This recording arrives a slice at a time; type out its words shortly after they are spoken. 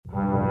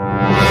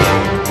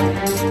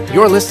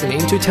You're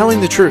listening to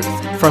Telling the Truth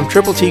from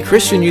Triple T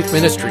Christian Youth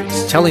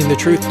Ministries, telling the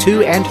truth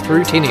to and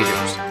through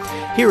teenagers.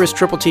 Here is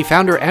Triple T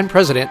founder and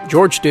president,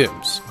 George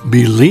Dooms.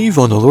 Believe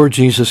on the Lord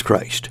Jesus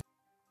Christ.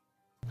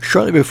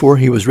 Shortly before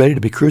he was ready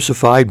to be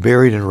crucified,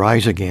 buried, and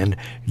rise again,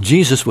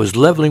 Jesus was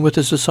leveling with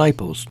his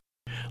disciples.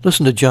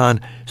 Listen to John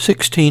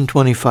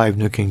 16:25,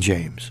 New King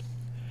James.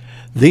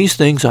 These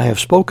things I have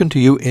spoken to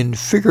you in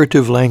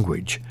figurative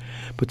language,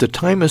 but the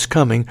time is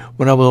coming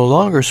when I will no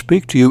longer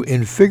speak to you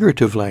in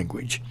figurative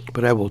language,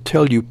 but I will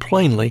tell you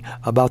plainly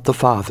about the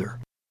Father.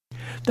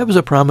 That was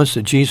a promise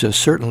that Jesus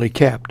certainly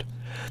kept.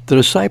 The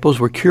disciples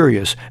were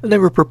curious, and they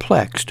were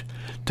perplexed.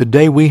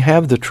 Today we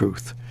have the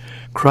truth.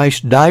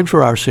 Christ died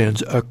for our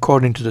sins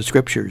according to the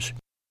Scriptures.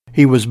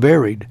 He was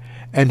buried,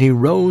 and he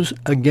rose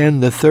again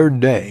the third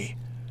day.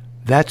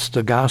 That's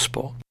the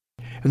gospel.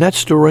 And that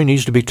story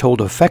needs to be told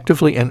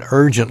effectively and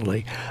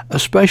urgently,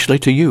 especially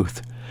to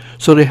youth.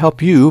 So to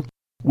help you,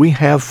 we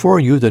have for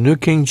you the New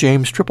King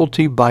James Triple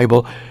T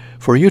Bible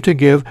for you to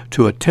give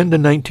to a 10 to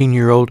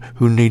 19-year-old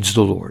who needs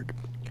the Lord.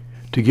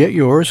 To get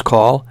yours,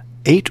 call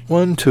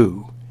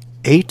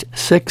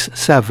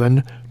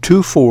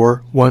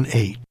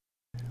 812-867-2418.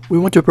 We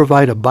want to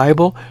provide a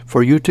Bible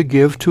for you to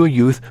give to a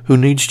youth who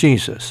needs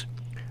Jesus.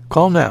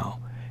 Call now,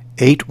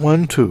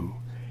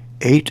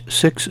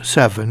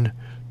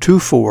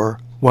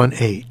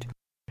 812-867-2418.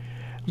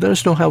 Let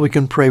us know how we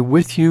can pray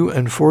with you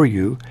and for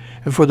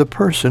the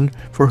person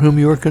for whom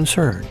you are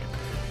concerned.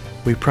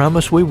 We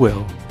promise we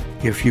will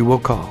if you will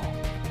call.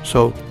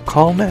 So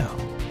call now.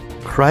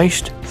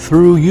 Christ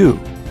through you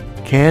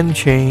can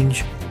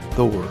change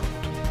the world.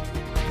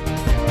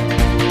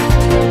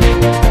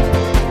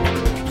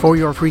 For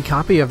your free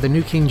copy of the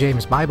New King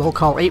James Bible,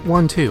 call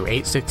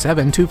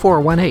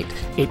 812-867-2418,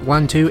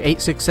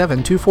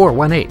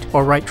 812-867-2418,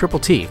 or write Triple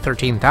T,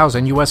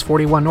 13,000 U.S.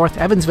 41 North,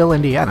 Evansville,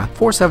 Indiana,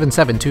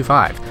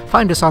 47725.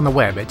 Find us on the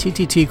web at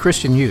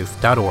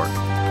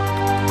tttchristianyouth.org.